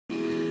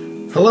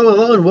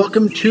Hello, and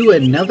welcome to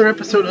another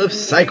episode of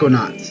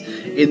Psychonauts.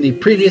 In the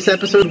previous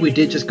episode, we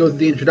did just go through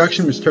the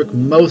introduction, which took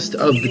most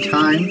of the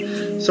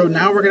time. So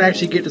now we're going to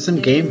actually get to some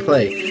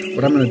gameplay.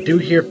 What I'm going to do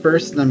here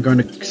first is I'm going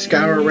to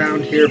scour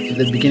around here for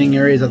the beginning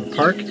areas of the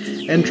park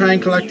and try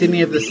and collect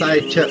any of the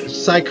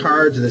side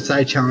cards or the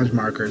side challenge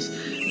markers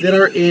that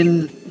are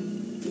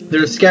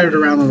scattered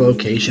around the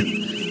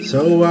location.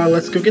 So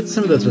let's go get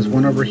some of those. There's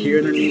one over here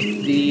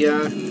underneath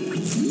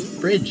the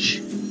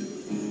bridge.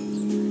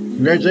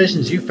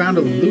 Congratulations, you found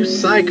a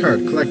loose side card.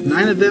 Collect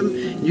 9 of them,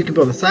 and you can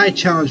build a side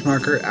challenge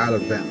marker out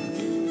of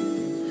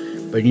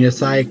them. But you need a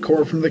side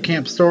core from the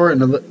camp store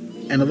and a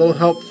little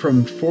help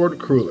from Ford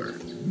Cruller.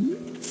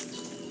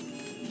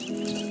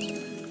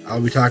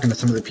 I'll be talking to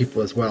some of the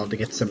people as well to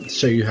get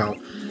show you how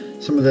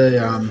some of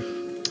the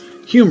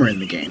humor in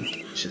the game,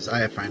 which is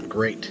I find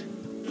great.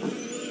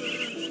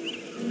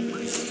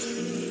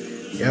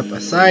 Yep, a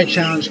side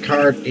challenge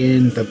card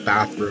in the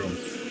bathroom.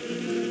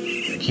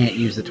 I can't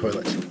use the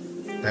toilet.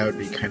 That would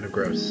be kind of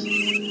gross.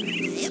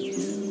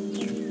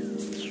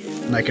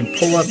 And I can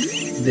pull up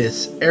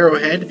this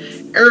arrowhead.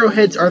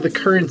 Arrowheads are the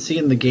currency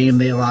in the game.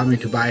 They allow me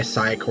to buy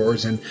side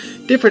cores and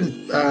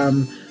different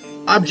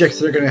objects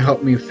that are going to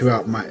help me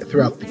throughout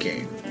the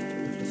game.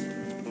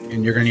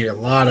 And you're going to need a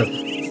lot of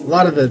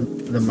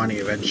the money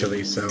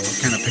eventually. So I'll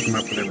kind of pick them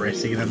up whenever I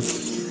see them.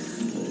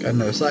 Got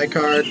another side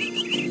card.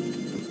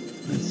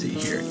 Let's see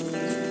here.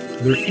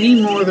 Are there any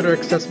more that are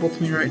accessible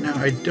to me right now?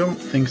 I don't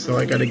think so.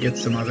 I got to get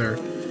some other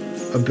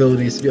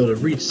abilities to be able to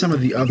reach some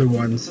of the other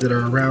ones that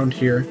are around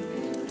here.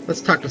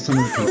 Let's talk to some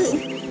of the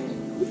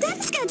people.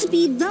 That's got to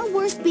be the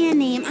worst band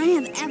name I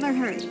have ever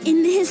heard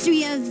in the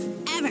history of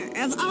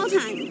all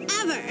time,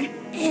 ever.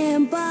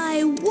 And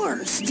by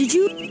worst, did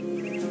you?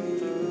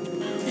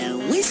 The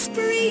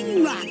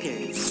Whispering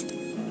Rockers.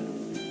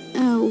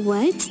 Oh,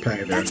 what?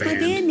 That's my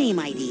band name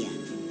idea.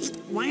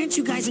 Why aren't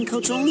you guys in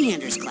Coach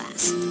Oleander's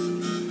class?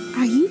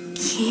 Are you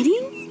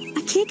kidding?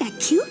 A kid got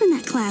killed in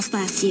that class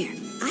last year.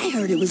 I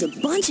heard it was a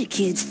bunch of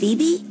kids,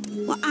 Phoebe.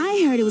 Well,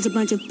 I heard it was a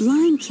bunch of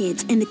blind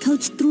kids, and the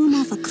coach threw them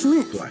off a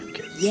cliff. Blind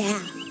kids.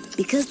 Yeah,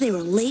 because they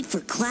were late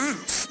for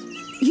class.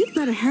 You'd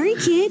better hurry,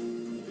 kid.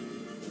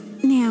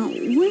 Now,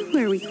 where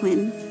were we,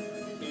 Quinn?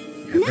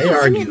 Yeah, No, they I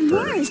argue meant for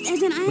worst,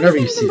 as in I whenever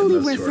you can't see even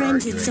believe those we're two are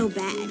friends. It's so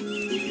bad.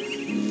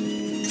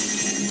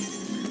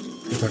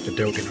 Let's talk to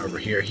Dogen over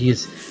here.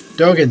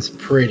 Dogen's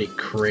pretty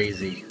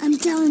crazy. I'm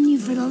telling you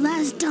for the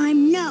last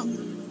time, no.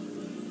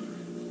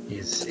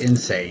 He's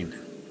insane.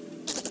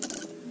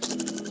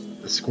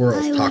 The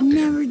squirrels talk to him. I would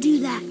never do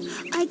that.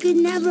 I could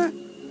never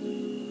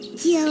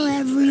kill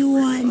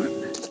everyone.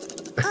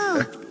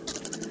 Oh,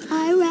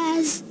 hi,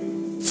 Raz.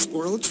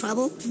 Squirrel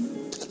trouble?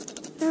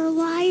 They're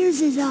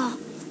liars is all.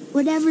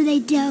 Whatever they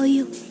tell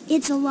you,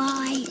 it's a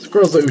lie.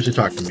 Squirrels don't usually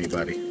talk to me,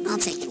 buddy. I'll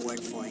take your word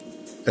for it.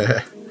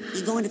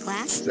 You going to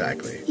class?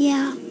 Exactly.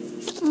 Yeah,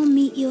 I'll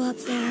meet you up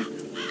there.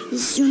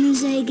 As soon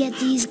as I get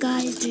these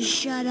guys to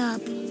shut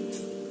up.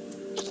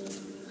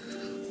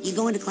 You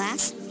going to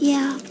class?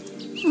 Yeah,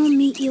 I'll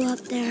meet you up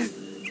there.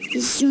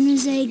 As soon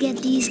as I get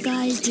these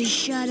guys to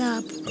shut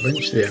up.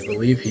 Eventually, I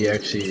believe he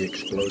actually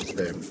explodes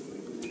them.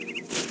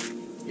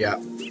 Yeah.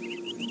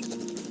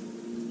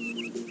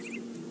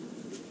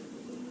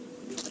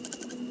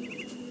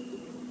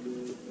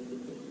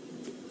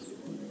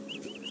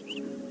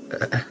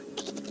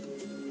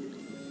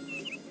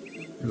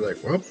 He's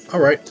like, well,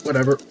 alright,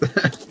 whatever.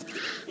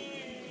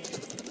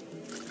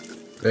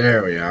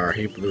 There we are,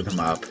 he blew them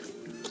up.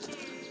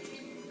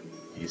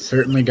 He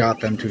certainly got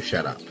them to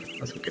shut up.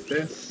 Let's look at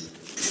this.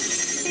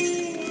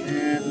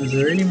 And is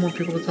there any more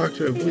people to talk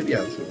to? I believe,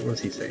 yeah,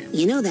 what's he saying?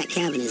 You know that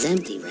cabin is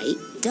empty, right?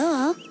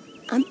 Duh.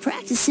 I'm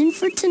practicing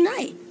for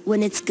tonight,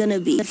 when it's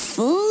gonna be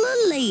full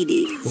of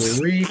ladies.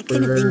 Creeper. That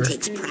kind of thing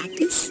takes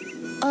practice.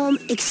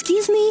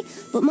 Excuse me,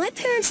 but my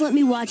parents let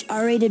me watch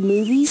R-rated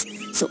movies,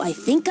 so I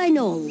think I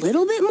know a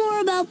little bit more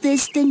about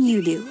this than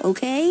you do,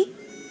 okay?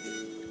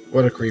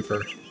 What a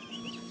creeper.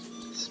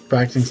 He's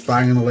practicing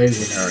spying on the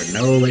ladies and there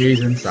are no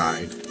ladies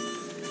inside.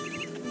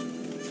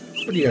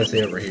 What do you guys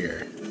say over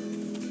here?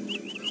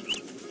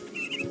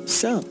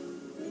 So,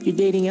 you're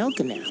dating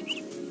Elka now.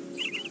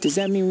 Does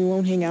that mean we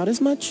won't hang out as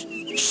much?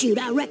 Shoot,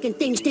 I reckon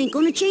things ain't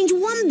gonna change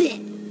one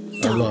bit.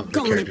 I love the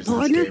Doggone characters it, in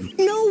partner. this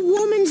game. No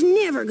woman's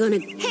never gonna...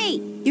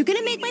 Hey, you're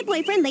gonna make my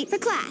boyfriend late for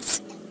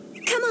class.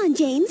 Come on,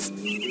 James.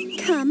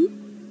 Come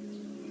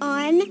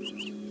on.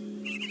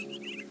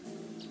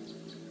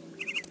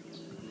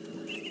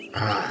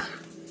 Ah.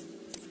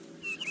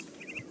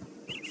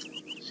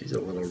 She's a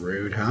little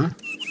rude, huh?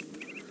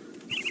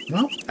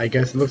 Well, I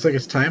guess it looks like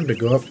it's time to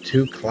go up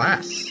to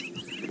class.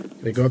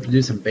 They go up to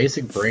do some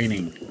basic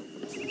braining.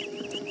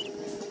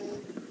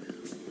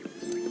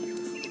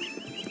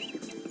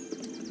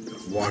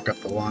 Walk up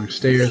the long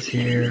stairs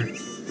here.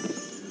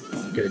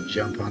 Get a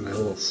jump on that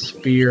little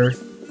spear.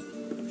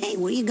 Hey,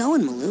 where you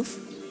going, Maloof?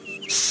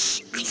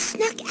 Shh, I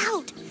snuck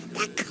out.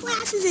 That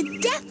class is a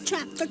death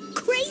trap for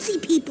crazy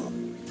people.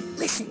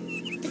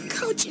 Listen, the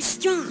coach is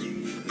strong.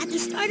 At the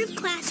start of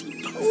class,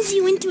 he pulls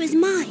you into his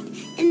mind,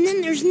 and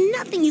then there's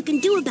nothing you can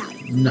do about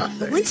it.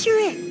 Nothing. Once you're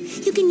in,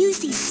 you can use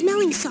these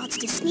smelling salts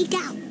to sneak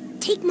out.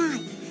 Take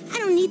mine. I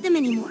don't need them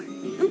anymore.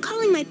 I'm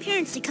calling my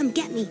parents to come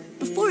get me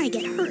before I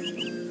get hurt.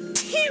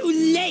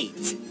 Too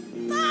late!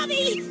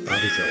 Bobby!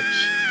 Bobby's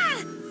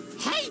Ah!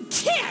 Hey,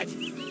 kid!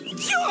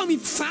 You owe me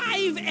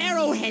 5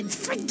 arrowheads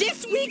for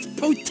this week's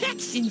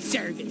protection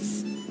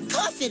service.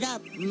 Cough it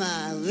up,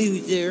 my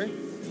loser.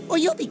 Or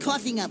you'll be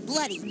coughing up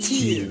bloody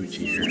tears.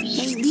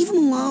 Hey, leave him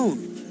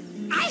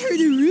alone. I heard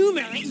a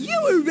rumor you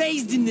were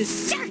raised in the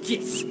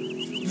circus.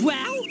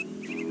 Well,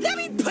 let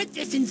me put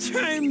this in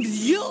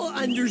terms you'll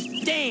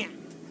understand.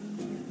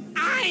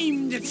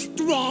 I'm the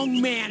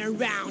strong man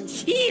around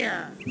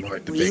here. More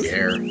like the big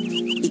hair.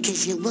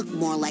 Because you look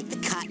more like the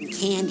cotton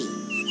candy.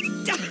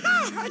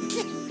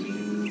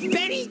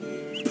 Benny,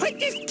 put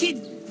this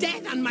kid's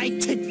death on my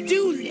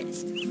to-do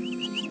list.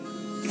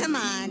 Come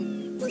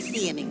on, we'll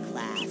see him in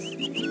class.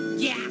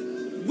 Yeah,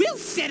 we'll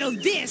settle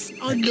this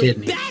on the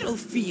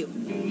battlefield.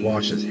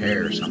 Wash his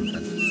hair or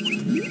something.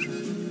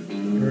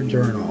 Your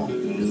journal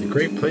is a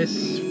great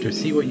place to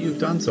see what you've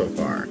done so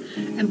far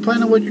and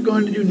plan on what you're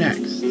going to do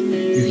next. You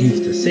can use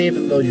it to save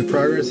and load your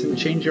progress and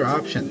change your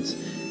options.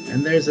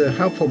 And there's a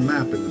helpful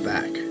map in the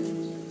back.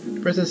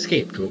 Press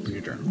escape to open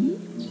your journal.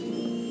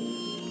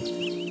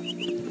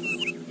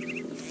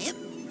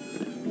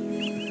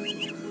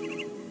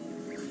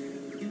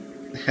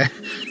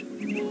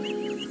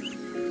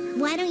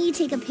 Why don't you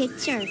take a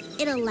picture?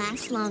 It'll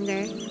last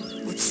longer.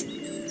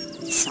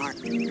 Sorry.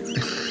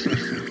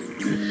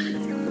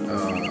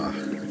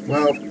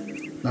 Well,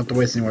 not to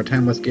waste any more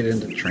time, let's get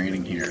into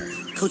training here.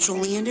 Coach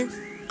Oleander,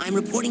 I'm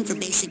reporting for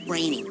basic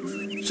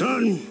braining.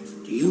 Son,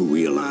 do you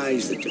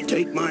realize that to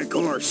take my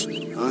course,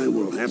 I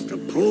will have to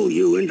pull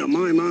you into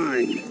my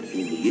mind, and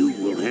you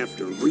will have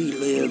to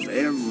relive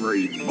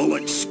every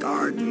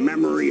bullet-scarred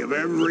memory of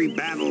every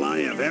battle I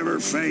have ever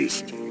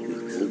faced.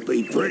 It won't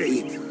be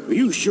pretty. Are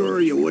you sure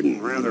you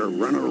wouldn't rather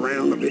run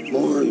around a bit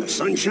more in the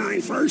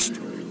sunshine first?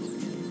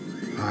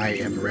 I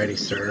am ready,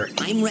 sir.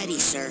 I'm ready,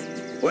 sir.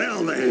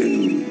 Well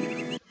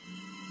then...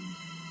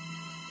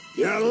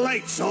 You're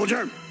late,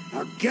 soldier.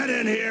 Now get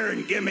in here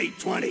and give me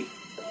 20.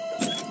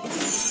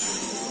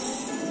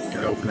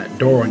 Gotta open that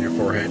door on your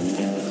forehead.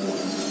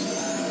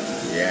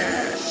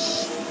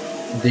 Yes.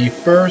 The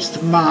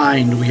first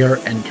mine we are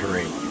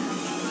entering.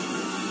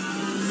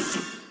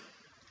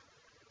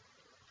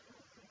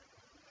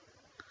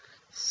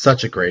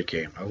 Such a great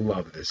game. I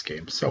love this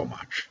game so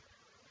much.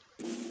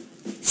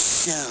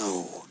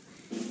 So,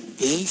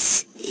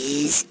 this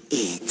is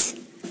it.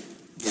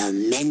 The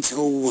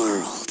mental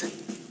world.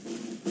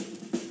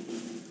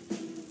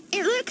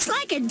 It looks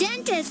like a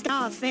dentist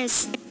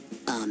office.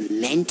 A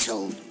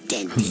mental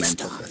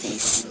dentist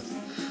office.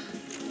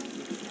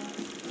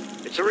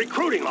 It's a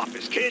recruiting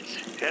office, kids,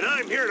 and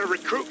I'm here to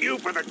recruit you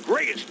for the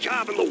greatest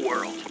job in the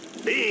world,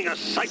 being a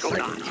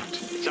psychonaut.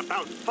 It's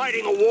about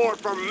fighting a war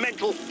for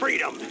mental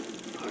freedom.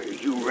 Are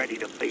you ready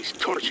to face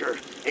torture,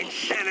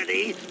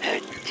 insanity,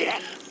 and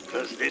death?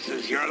 Because this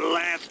is your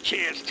last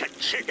chance to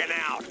chicken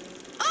out.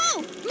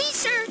 Oh, me,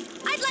 sir.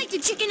 I'd like to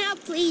chicken out,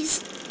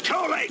 please.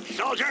 Too late,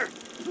 soldier.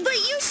 But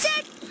you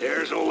said...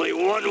 There's only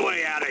one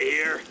way out of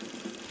here.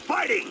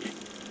 Fighting.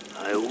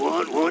 I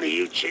want one of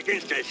you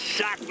chickens to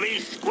sock me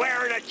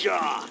square in the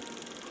jaw.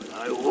 But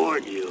I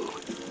warn you,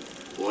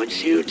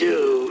 once you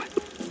do,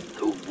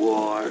 the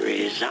war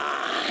is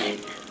on.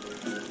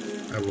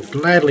 I will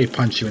gladly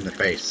punch you in the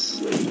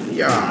face.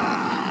 Yeah.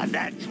 Ah,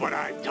 that's what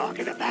I'm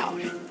talking about.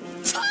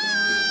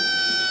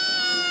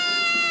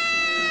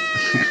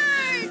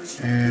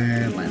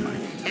 And landmine.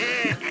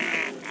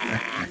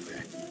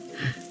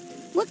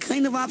 What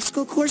kind of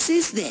obstacle course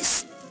is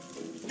this?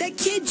 That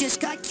kid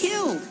just got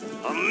killed.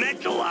 A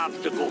mental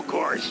obstacle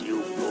course,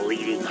 you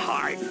bleeding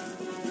heart.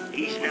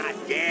 He's not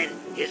dead.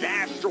 His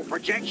astral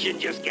projection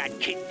just got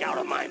kicked out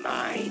of my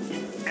mind.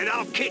 And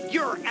I'll kick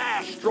your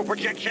astral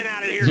projection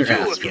out of here too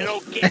if you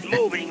don't get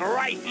moving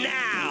right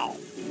now.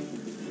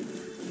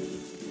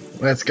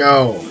 Let's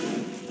go.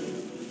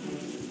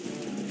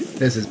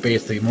 This is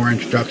basically more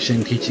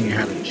introduction, teaching you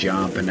how to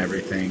jump and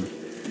everything.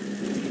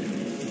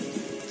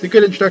 It's a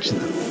good introduction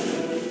though.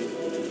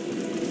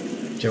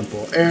 Jump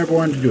while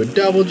airborne to do a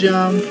double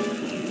jump.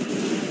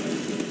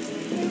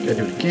 Gotta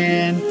do it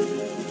again.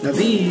 Now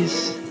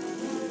these,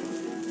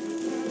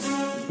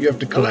 you have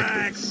to collect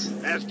these.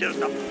 That's just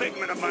a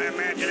figment of my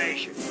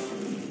imagination.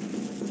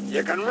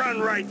 You can run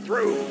right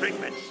through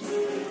figments.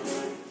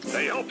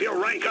 They help you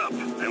rank up,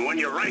 and when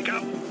you rank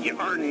up, you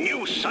earn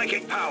new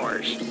psychic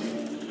powers.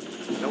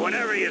 So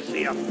whenever you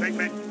see a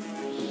figment,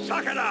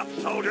 suck it up,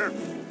 soldier.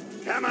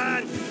 Come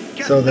on,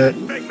 get so that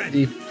figment.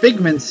 The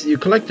figments, you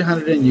collect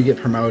 100 and you get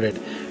promoted.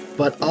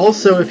 But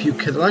also, if you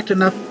collect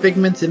enough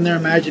figments in their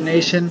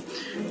imagination,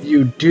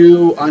 you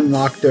do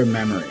unlock their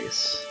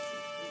memories.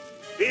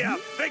 Be a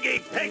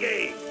figgy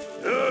piggy.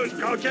 Who's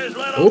Coach's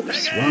little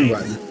Oops, piggy? wrong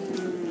button.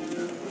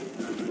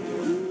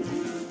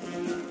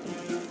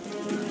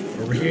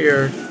 Over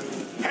here.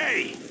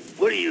 Hey,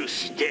 what are you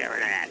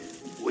staring at?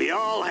 We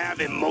all have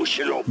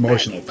emotional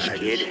baggage,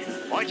 kid.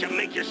 Why don't you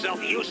make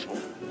yourself useful?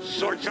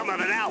 Sort some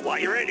of it out while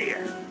you're in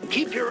here.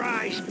 Keep your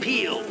eyes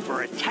peeled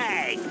for a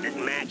tag that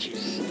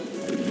matches.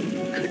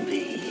 Could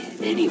be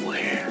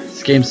anywhere.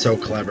 This game's so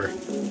clever.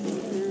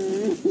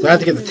 So I have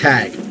to get the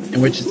tag,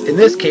 in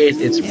this case,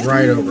 it's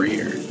right over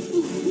here.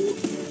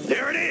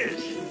 There it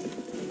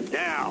is.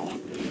 Now,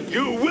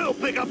 you will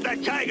pick up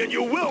that tag and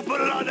you will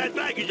put it on that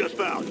bag you just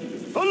found.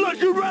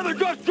 Unless you'd rather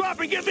just drop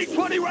and give me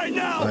 20 right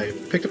now. So I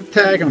picked up the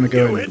tag. I'm gonna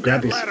go and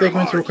grab these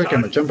figments real quick.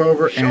 I'm gonna jump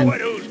over and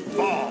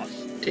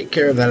take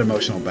care of that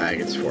emotional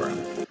baggage for him.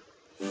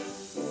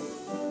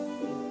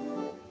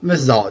 And this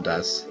is all it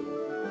does.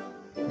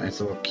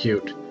 Nice little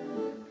cute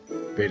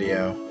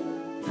video,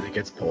 and it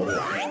gets pulled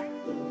away.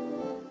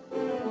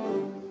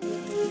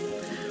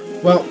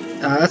 Well,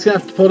 that's gonna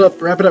have to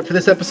wrap it up for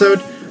this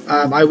episode.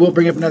 I will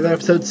bring up another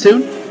episode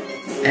soon,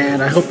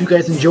 and I hope you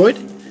guys enjoyed.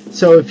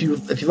 So if you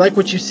like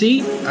what you see,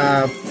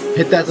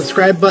 hit that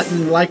subscribe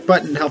button and like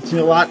button. It helps me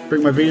a lot.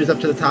 Bring my videos up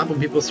to the top when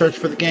people search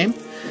for the game.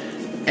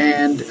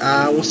 And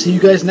we'll see you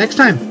guys next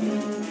time.